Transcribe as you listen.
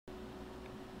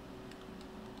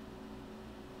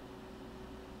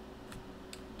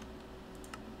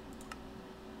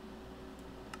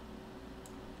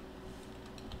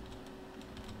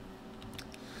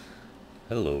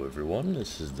Hello everyone,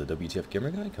 this is the WTF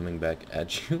Gamer Guy coming back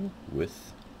at you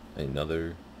with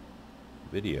another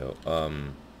video.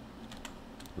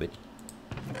 Wait.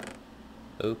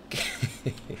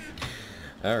 Okay.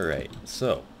 Alright,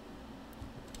 so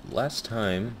last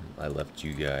time I left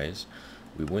you guys,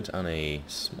 we went on a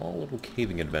small little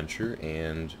caving adventure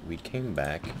and we came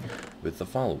back with the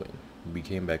following. We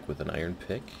came back with an iron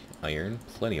pick,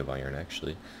 plenty of iron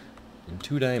actually, and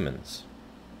 2 diamonds.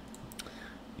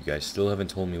 You guys still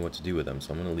haven't told me what to do with them,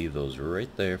 so I'm going to leave those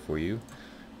right there for you.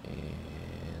 And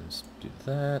let's do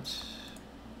that.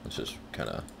 Let's just kind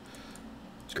of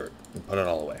skirt and put it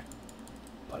all away.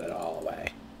 Put it all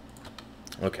away.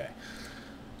 Okay.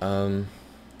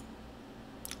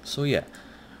 So yeah,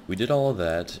 we did all of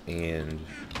that, and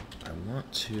I'm going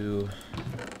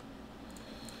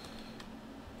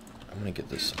to get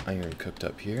this iron cooked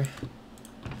up here.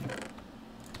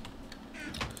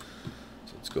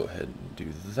 Let's go ahead and do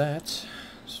that.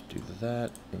 Let's do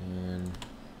that, and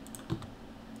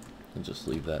I'll just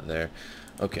leave that there.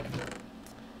 Okay.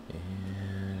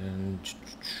 And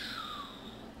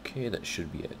okay, that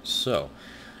should be it. So,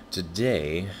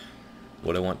 today,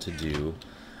 what I want to do,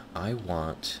 I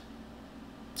want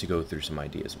to go through some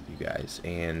ideas with you guys,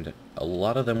 and a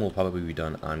lot of them will probably be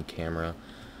done on camera,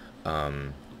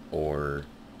 or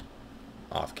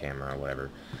off camera, or whatever.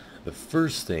 The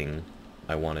first thing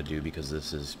I want to do, because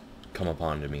this has come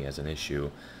upon to me as an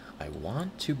issue, I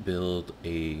want to build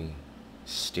a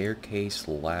staircase,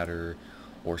 ladder,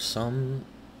 or some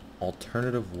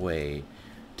alternative way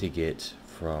to get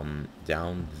from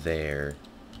down there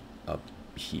up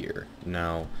here.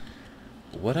 Now,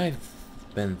 what I've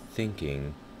been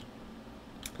thinking,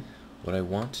 what I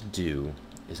want to do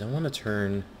is I want to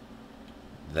turn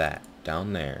that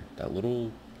down there, that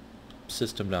little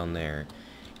system down there,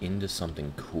 into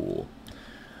something cool.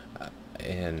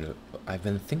 And I've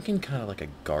been thinking kind of like a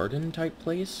garden type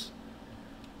place,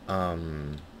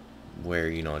 where,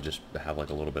 you know, just have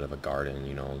like a little bit of a garden,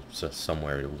 you know, so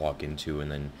somewhere to walk into, and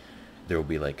then there will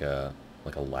be like a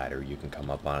ladder you can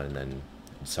come up on, and then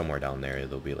somewhere down there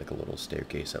there'll be like a little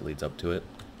staircase that leads up to it.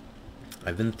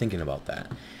 I've been thinking about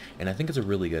that, and I think it's a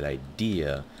really good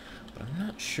idea, but I'm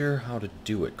not sure how to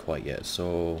do it quite yet.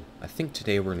 So I think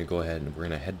today we're going to go ahead and we're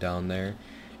going to head down there,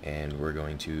 and we're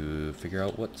going to figure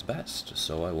out what's best.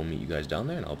 So I will meet you guys down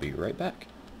there, and I'll be right back.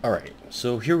 Alright,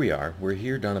 so here we are. We're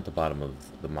here down at the bottom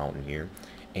of the mountain here,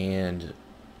 and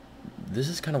this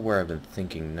is kind of where I've been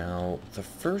thinking. Now, the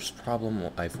first problem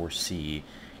I foresee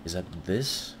is that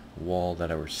this wall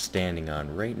that I was standing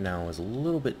on right now is a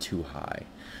little bit too high.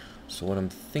 So what I'm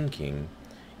thinking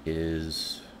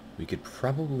is we could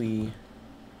probably,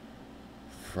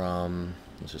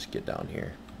 let's just get down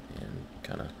here and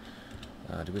kind of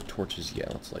do we have torches? Yeah,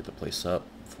 let's light the place up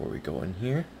before we go in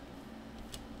here.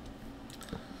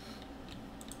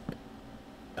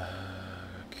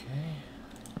 Okay.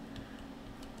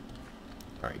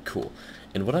 Alright, cool.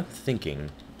 And what I'm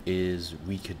thinking is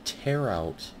we could tear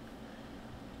out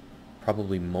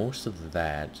probably most of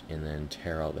that, and then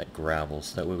tear out that gravel,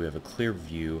 so that way we have a clear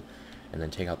view, and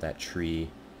then take out that tree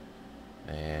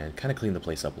and kind of clean the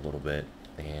place up a little bit,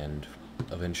 and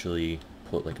eventually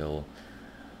put like a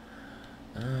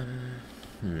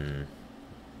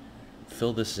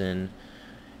fill this in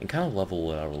and kind of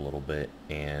level it out a little bit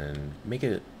and make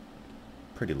it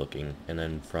pretty looking. And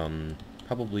then from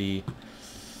probably,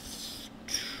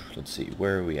 let's see,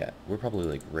 where are we at? We're probably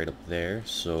like right up there,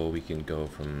 so we can go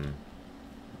from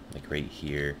like right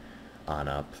here on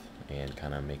up and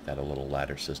kind of make that a little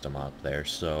ladder system up there.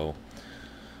 So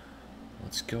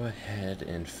let's go ahead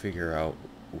and figure out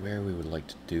where we would like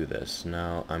to do this.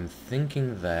 Now, I'm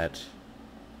thinking that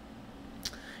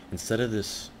instead of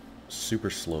this super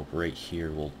slope right here,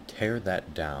 we'll tear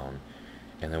that down,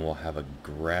 and then we'll have a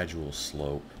gradual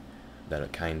slope that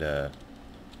it kind of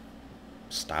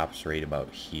stops right about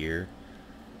here,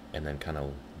 and then kind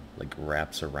of like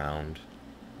wraps around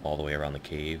all the way around the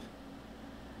cave,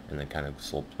 and then kind of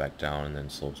slopes back down, and then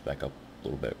slopes back up a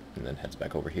little bit, and then heads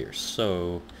back over here.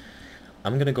 So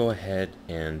I'm gonna go ahead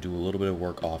and do a little bit of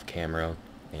work off camera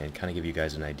and kind of give you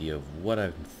guys an idea of what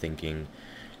I'm thinking,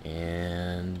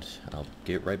 and I'll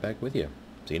get right back with you.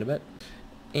 See you in a bit.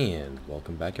 And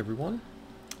welcome back, everyone.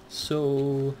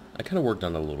 So I kind of worked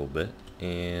on it a little bit,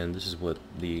 and this is what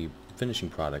the finishing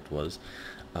product was.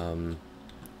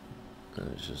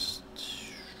 Just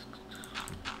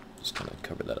kind of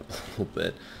cover that up a little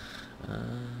bit.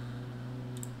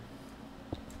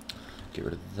 Get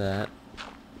rid of that,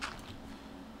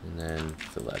 and then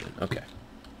fill that in. Okay.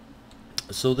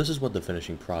 So this is what the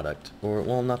finishing product, or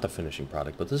well, not the finishing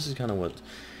product, but this is kind of what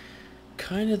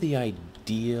kind of the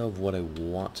idea of what I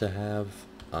want to have.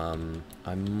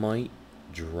 I might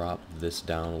drop this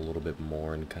down a little bit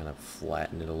more and kind of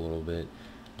flatten it a little bit.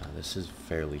 This is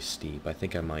fairly steep. I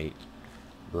think I might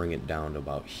bring it down to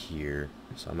about here,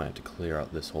 so I might have to clear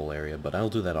out this whole area, but I'll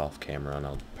do that off camera, and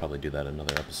I'll probably do that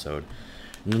another episode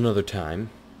in another time.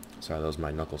 Sorry, that was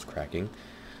my knuckles cracking.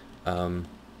 Yeah,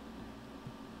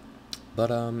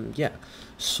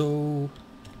 so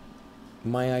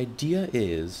my idea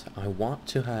is I want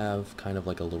to have kind of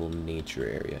like a little nature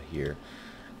area here,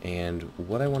 and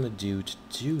what I want to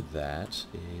do that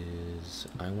is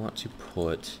I want to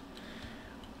put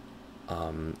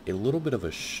a little bit of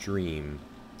a stream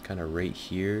kind of right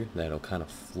here that'll kind of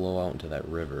flow out into that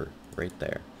river right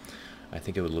there. I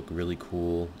think it would look really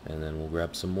cool, and then we'll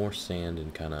grab some more sand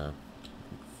and kind of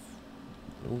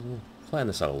flatten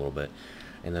this out a little bit,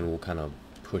 and then we'll kind of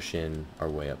push in our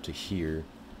way up to here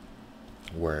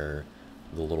where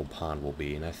the little pond will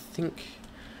be. And I think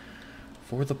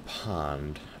for the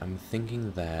pond, I'm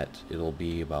thinking that it'll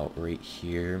be about right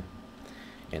here,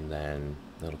 and then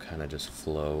it'll kind of just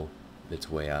flow its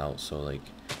way out. So like,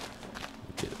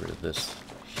 get rid of this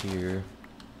here.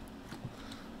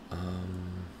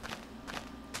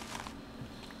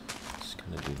 Just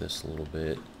gonna do this a little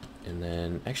bit, and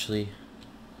then actually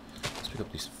let's pick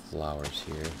up these flowers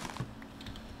here.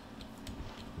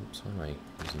 Oops, why am I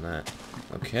using that?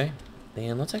 Okay,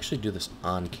 and let's actually do this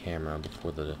on camera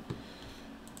before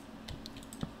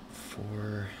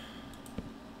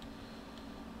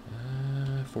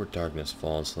before darkness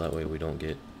falls, so that way we don't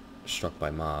get struck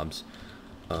by mobs.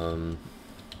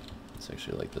 Let's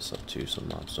actually light this up too, so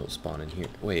mobs don't spawn in here.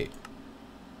 Wait,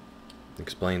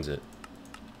 explains it.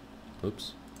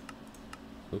 Oops.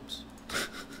 Oops.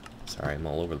 Sorry, I'm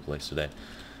all over the place today.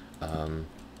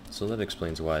 So that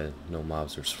explains why no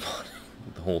mobs are spawning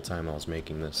the whole time I was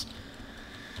making this.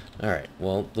 Alright,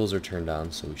 well, those are turned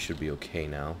on, so we should be okay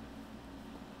now.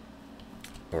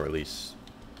 Or at least,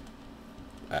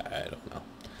 I don't know.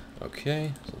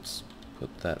 Okay, so let's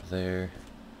put that there.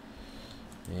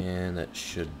 And that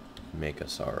should make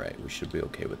us alright. We should be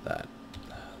okay with that.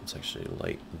 Let's actually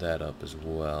light that up as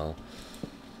well.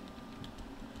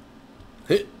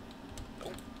 Hit!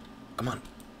 Oh, come on,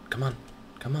 come on,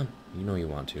 come on. You know you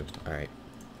want to. Alright,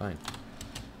 fine.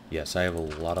 Yes, I have a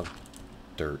lot of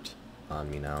dirt on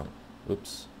me now.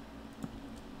 Oops.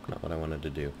 Not what I wanted to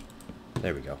do.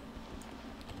 There we go.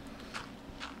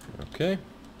 Okay.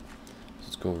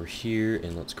 Let's go over here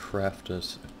and let's craft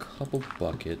us a couple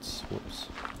buckets. Whoops.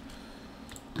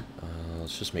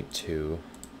 Let's just make 2.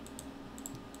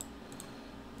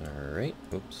 Alright.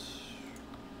 Oops.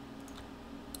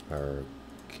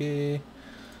 Okay.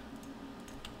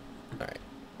 Alright.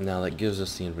 Now that gives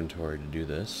us the inventory to do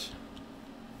this.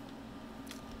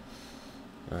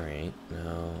 Alright.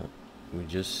 Now we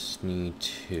just need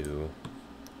 2.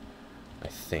 I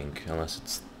think. Unless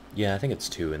it's... Yeah, I think it's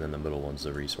 2, and then the middle one's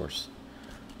the resource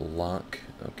block.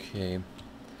 Okay.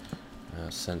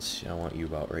 Since I want you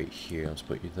about right here, let's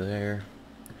put you there.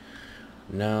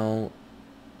 Now,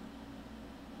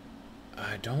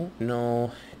 I don't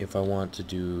know if I want to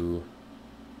do...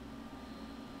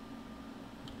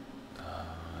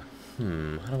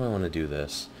 how do I want to do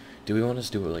this? Do we want us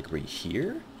to do it like right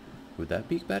here? Would that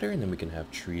be better? And then we can have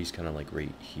trees kind of like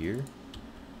right here.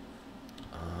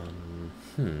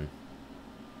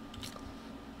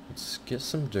 Let's get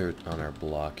some dirt on our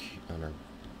block, on our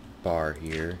bar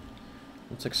here.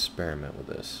 Let's experiment with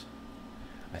this.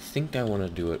 I think I want to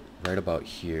do it right about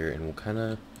here, and we'll kind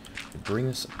of bring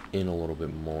this in a little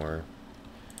bit more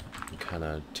and kind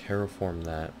of terraform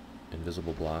that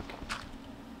invisible block.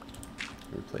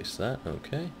 Replace that,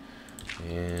 okay.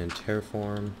 And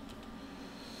terraform.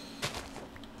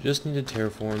 Just need to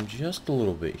terraform just a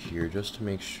little bit here, just to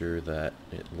make sure that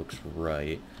it looks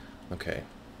right. Okay,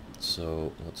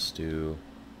 so let's do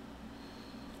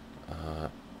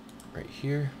right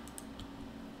here.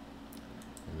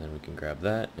 And then we can grab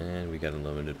that, and we got a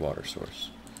limited water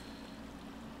source.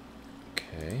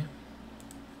 Okay.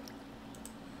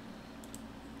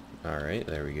 Alright,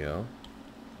 there we go.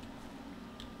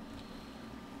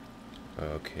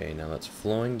 Okay, now that's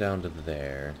flowing down to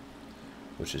there,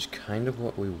 which is kind of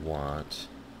what we want.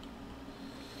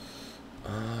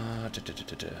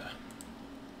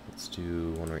 Let's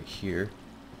do one right here.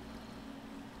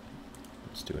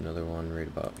 Let's do another one right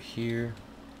about here.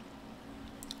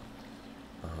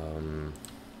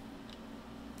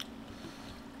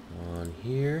 One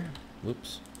here.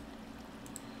 Whoops.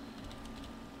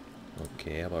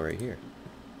 Okay, how about right here?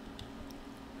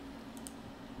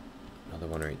 Another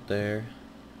one right there.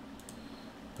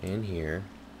 And here.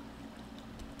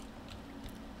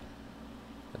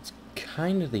 That's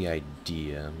kind of the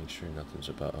idea. Make sure nothing's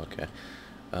about. Okay.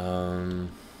 Oh,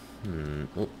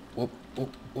 nope.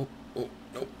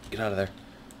 Get out of there.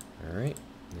 Alright.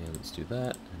 And let's do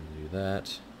that. And do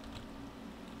that.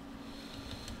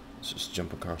 Let's just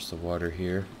jump across the water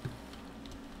here.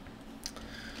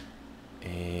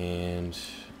 And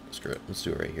screw it. Let's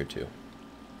do it right here too.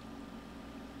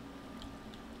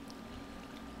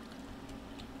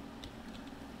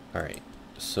 Alright.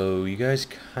 So you guys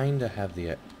kind of have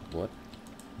the... What?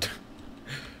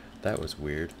 That was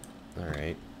weird.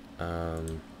 Alright. I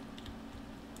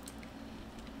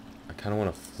kind of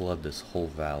want to flood this whole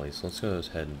valley, so let's go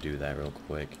ahead and do that real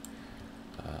quick.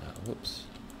 Whoops.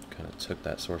 Kind of took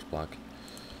that source block.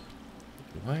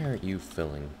 Why aren't you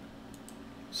filling,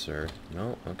 sir?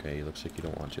 No? Okay, looks like you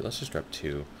don't want to. Let's just grab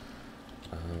 2.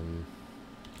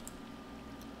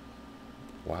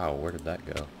 Wow, where did that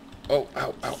go? Oh,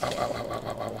 ow, ow, ow, ow, ow, ow,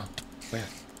 ow, ow, ow. Where?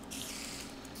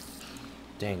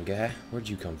 Dang, guy. Where'd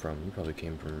you come from? You probably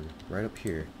came from right up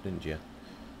here, didn't you?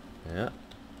 Yeah.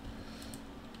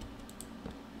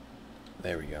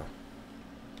 There we go.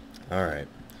 Alright.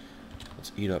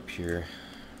 Let's eat up here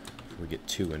before we get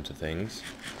too into things.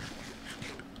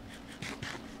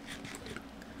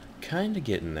 Kinda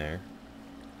getting there.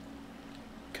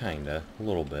 Kinda. A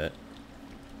little bit.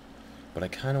 But I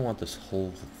kinda want this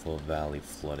whole valley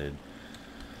flooded.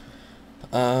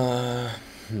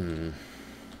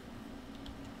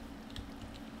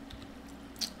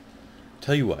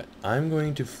 Tell you what, I'm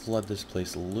going to flood this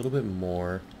place a little bit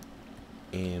more,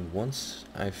 and once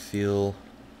I feel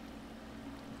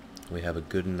we have a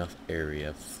good enough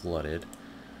area flooded,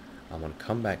 I'm going to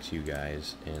come back to you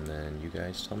guys, and then you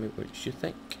guys tell me what you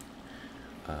think.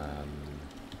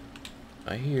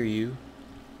 I hear you.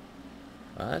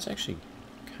 That's actually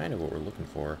kind of what we're looking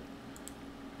for.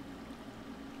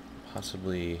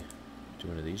 Possibly do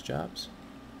one of these jobs?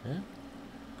 Yeah?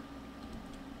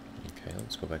 Okay,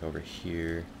 let's go back over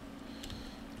here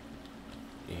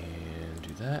and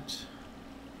do that.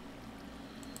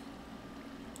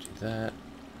 Do that.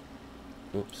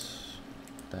 Whoops.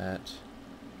 That.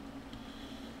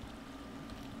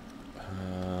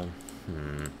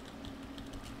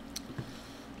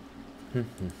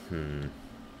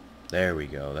 There we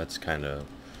go. That's kind of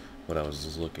what I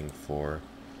was looking for.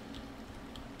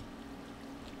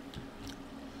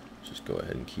 Just go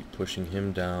ahead and keep pushing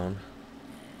him down.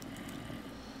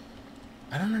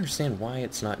 I don't understand why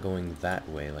it's not going that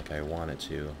way like I want it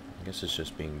to. I guess it's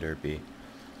just being derpy.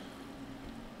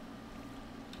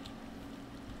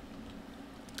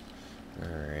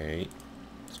 Alright.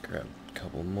 Let's grab a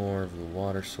couple more of the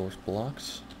water source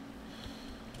blocks.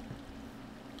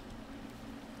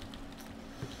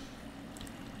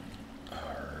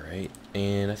 Alright.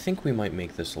 And I think we might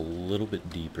make this a little bit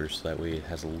deeper so that way it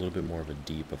has a little bit more of a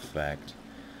deep effect.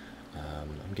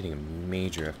 I'm getting a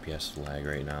major FPS lag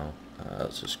right now.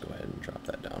 Let's just go ahead and drop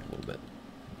that down a little bit.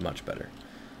 Much better.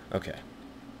 Okay.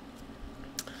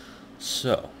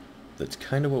 So, that's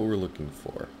kind of what we're looking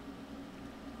for.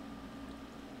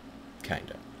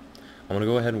 Kinda. I'm going to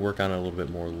go ahead and work on it a little bit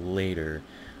more later,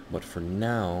 but for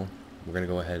now, we're going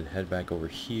to go ahead and head back over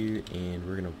here, and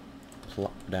we're going to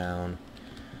plop down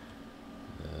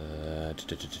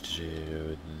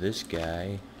this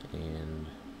guy, and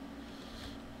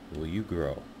will you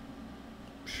grow?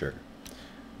 Sure.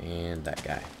 And that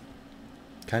guy.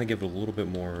 Kind of give it a little bit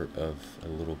more of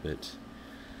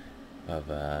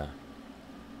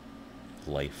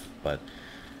life, but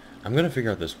I'm gonna figure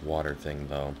out this water thing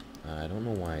though. I don't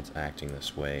know why it's acting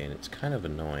this way, and it's kind of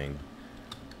annoying.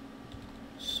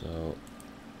 So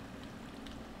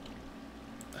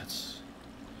that's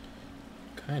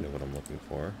kind of what I'm looking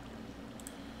for.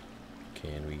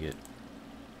 Can we get...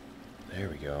 There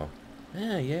we go.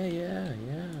 Yeah.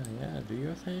 Do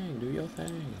your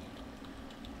thing.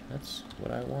 That's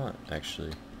what I want,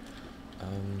 actually.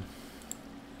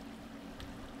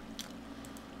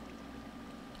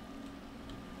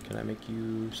 Can I make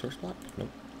you source block?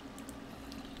 Nope.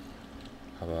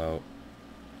 How about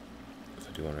if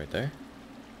I do one right there?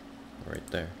 Or right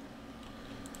there.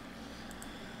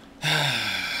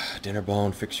 Dinner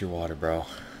bone, fix your water, bro.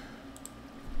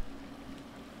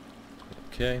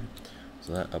 Okay.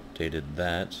 So that updated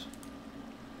that.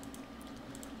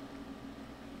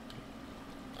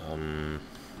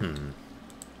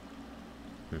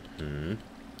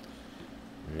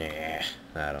 Nah,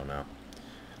 I don't know.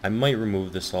 I might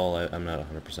remove this all. I'm not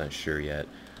 100% sure yet.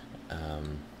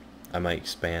 I might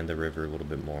expand the river a little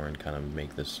bit more and kind of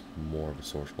make this more of a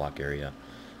source block area.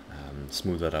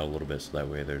 Smooth that out a little bit so that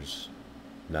way there's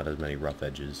not as many rough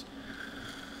edges.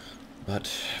 But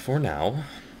for now,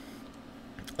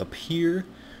 up here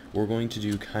we're going to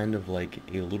do kind of like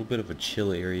a little bit of a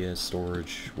chill area,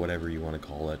 storage, whatever you want to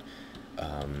call it.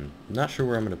 Not sure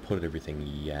where I'm going to put everything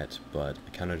yet, but I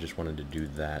kind of just wanted to do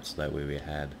that so that way we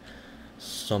had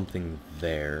something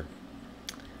there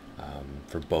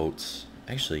for boats.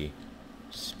 Actually,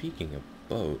 speaking of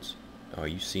boats, oh,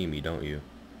 you see me, don't you?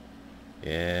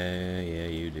 Yeah,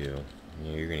 you do.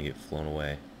 Yeah, you're gonna get flown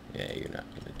away. Yeah, you're not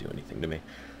gonna do anything to me.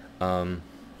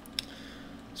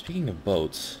 Speaking of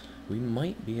boats, we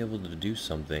might be able to do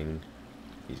something.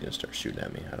 He's gonna start shooting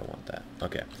at me. I don't want that.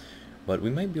 Okay. But we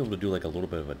might be able to do like a little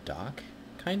bit of a dock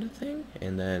kind of thing,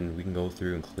 and then we can go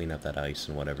through and clean up that ice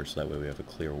and whatever, so that way we have a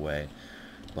clear way.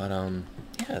 But,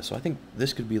 yeah, so I think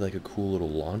this could be like a cool little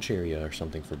launch area or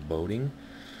something for boating.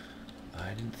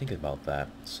 I didn't think about that,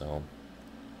 so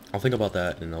I'll think about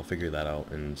that and I'll figure that out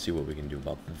and see what we can do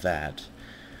about that.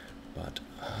 But,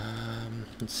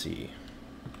 let's see.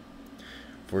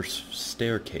 For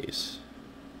staircase,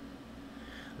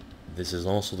 this is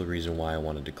also the reason why I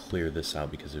wanted to clear this out,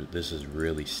 because this is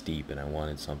really steep and I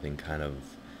wanted something kind of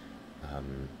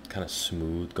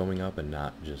smooth going up and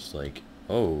not just like,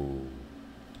 oh,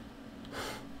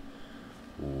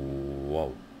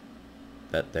 whoa,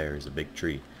 that there is a big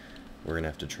tree. We're gonna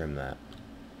have to trim that.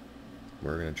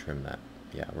 We're gonna trim that.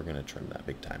 Yeah, we're gonna trim that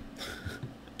big time.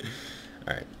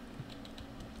 Alright.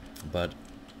 But,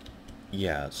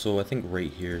 yeah, so I think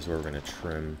right here is where we're gonna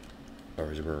trim,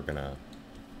 or is where we're gonna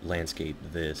landscape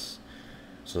this,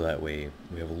 so that way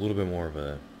we have a little bit more of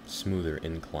a smoother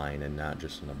incline and not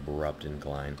just an abrupt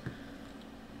incline.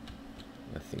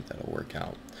 I think that'll work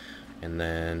out. And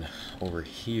then over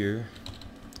here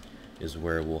is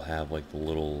where we'll have like the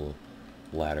little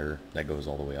ladder that goes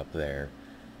all the way up there.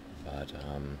 But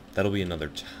that'll be another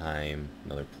time,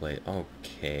 another play.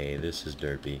 Okay, this is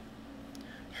derpy.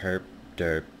 Herp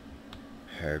derp.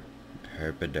 Herp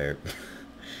herp a derp.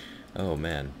 Oh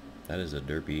man, that is a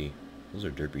derpy. Those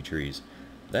are derpy trees.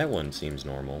 That one seems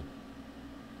normal.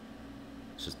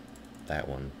 It's just that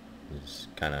one is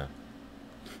kind of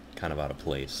out of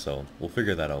place, so we'll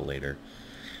figure that out later.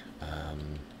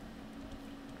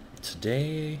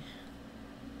 Today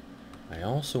I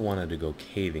also wanted to go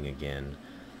caving again,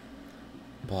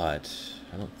 but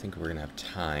I don't think we're gonna have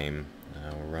time.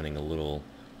 We're running a little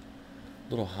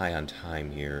high on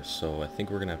time here, so I think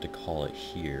we're gonna have to call it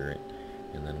here,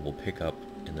 and then we'll pick up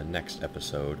in the next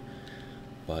episode.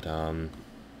 But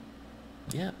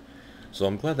yeah, so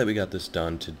I'm glad that we got this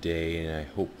done today, and I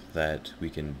hope that we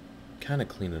can kind of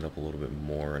clean it up a little bit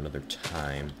more another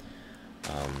time.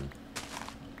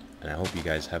 And I hope you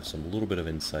guys have some little bit of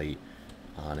insight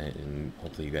on it, and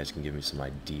hopefully you guys can give me some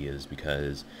ideas,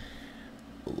 because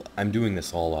I'm doing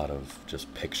this all out of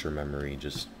just picture memory,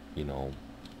 just, you know,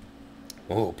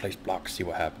 oh, place blocks, see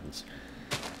what happens.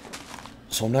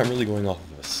 So I'm not really going off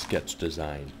of a sketch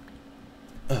design.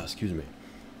 Excuse me.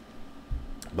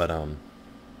 But,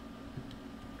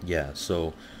 yeah,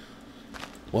 so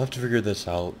we'll have to figure this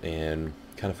out and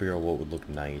kind of figure out what would look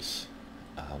nice.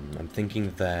 I'm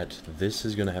thinking that this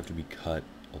is going to have to be cut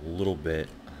a little bit.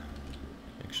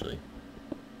 Actually,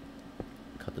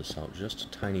 cut this out just a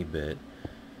tiny bit.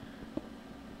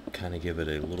 Kind of give it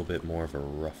a little bit more of a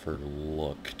rougher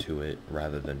look to it,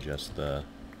 rather than just the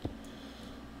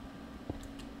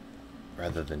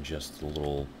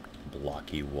little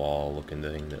blocky wall looking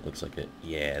thing that looks like it.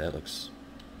 Yeah, that looks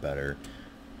better.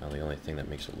 Now the only thing that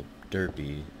makes it look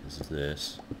derpy is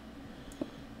this.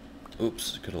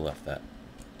 Oops, could have left that.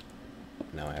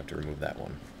 Now I have to remove that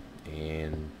one.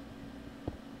 And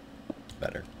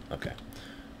better. Okay.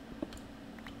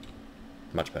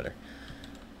 Much better.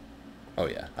 Oh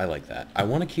yeah, I like that. I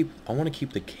want to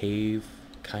keep the cave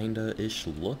kinda-ish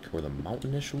look, or the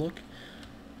mountain-ish look,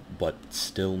 but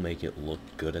still make it look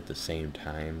good at the same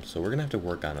time. So we're gonna have to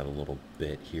work on it a little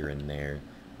bit here and there,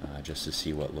 just to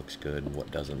see what looks good and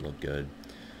what doesn't look good.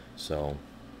 So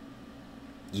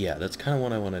yeah, that's kind of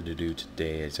what I wanted to do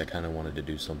today. Is I kind of wanted to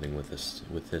do something with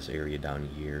this area down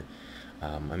here.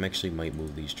 I actually might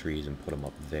move these trees and put them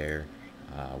up there,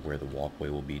 where the walkway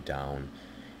will be down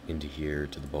into here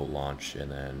to the boat launch,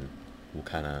 and then we'll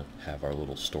kind of have our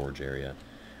little storage area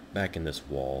back in this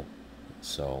wall.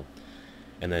 So,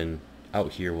 and then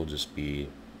out here will just be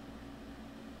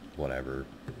whatever,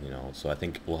 you know. So I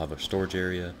think we'll have a storage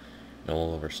area and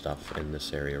all of our stuff in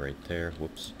this area right there.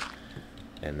 Whoops.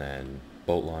 And then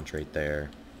boat launch right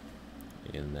there,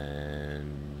 and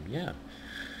then yeah.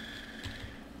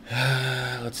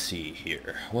 Let's see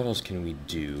here, what else can we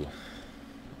do?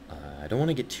 I don't want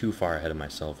to get too far ahead of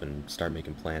myself and start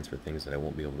making plans for things that I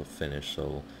won't be able to finish,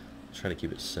 so let's try to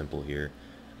keep it simple here.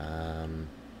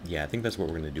 Yeah, I think that's what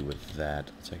we're going to do with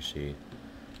that. Let's actually,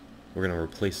 we're going to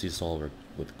replace these all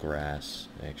with grass.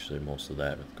 Actually, most of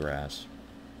that with grass,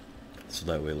 so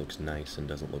that way it looks nice and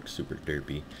doesn't look super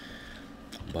derpy.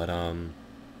 But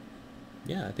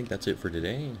yeah, I think that's it for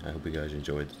today. I hope you guys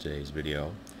enjoyed today's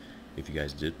video. If you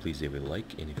guys did, please leave a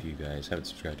like, and if you guys haven't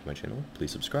subscribed to my channel,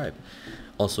 please subscribe.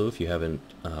 Also, if you haven't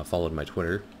followed my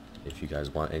Twitter, if you guys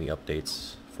want any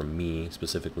updates from me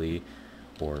specifically,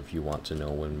 or if you want to know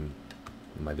when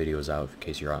my video is out, in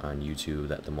case you're on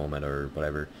YouTube at the moment or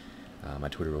whatever, my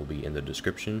Twitter will be in the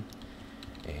description.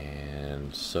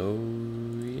 And so,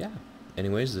 yeah.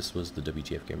 Anyways, this was the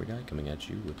WTF Gamer Guy coming at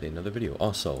you with another video.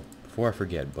 Also, before I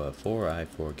forget,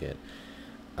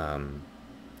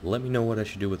 let me know what I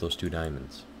should do with those 2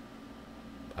 diamonds.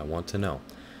 I want to know.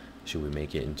 Should we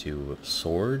make it into a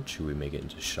sword? Should we make it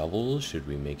into shovels? Should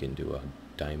we make it into a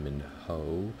diamond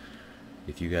hoe?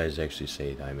 If you guys actually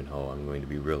say diamond hoe, I'm going to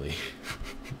be really...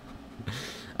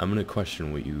 I'm going to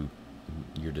question what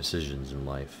your decisions in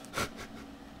life.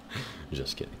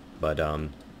 Just kidding. But,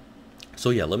 so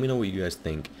yeah, let me know what you guys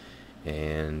think,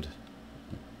 and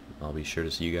I'll be sure to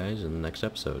see you guys in the next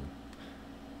episode.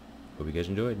 Hope you guys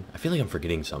enjoyed. I feel like I'm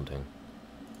forgetting something.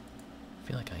 I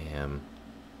feel like I am.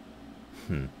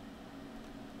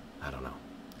 I don't know.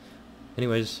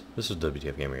 Anyways, this is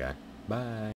WTF Gamer Guy. Bye.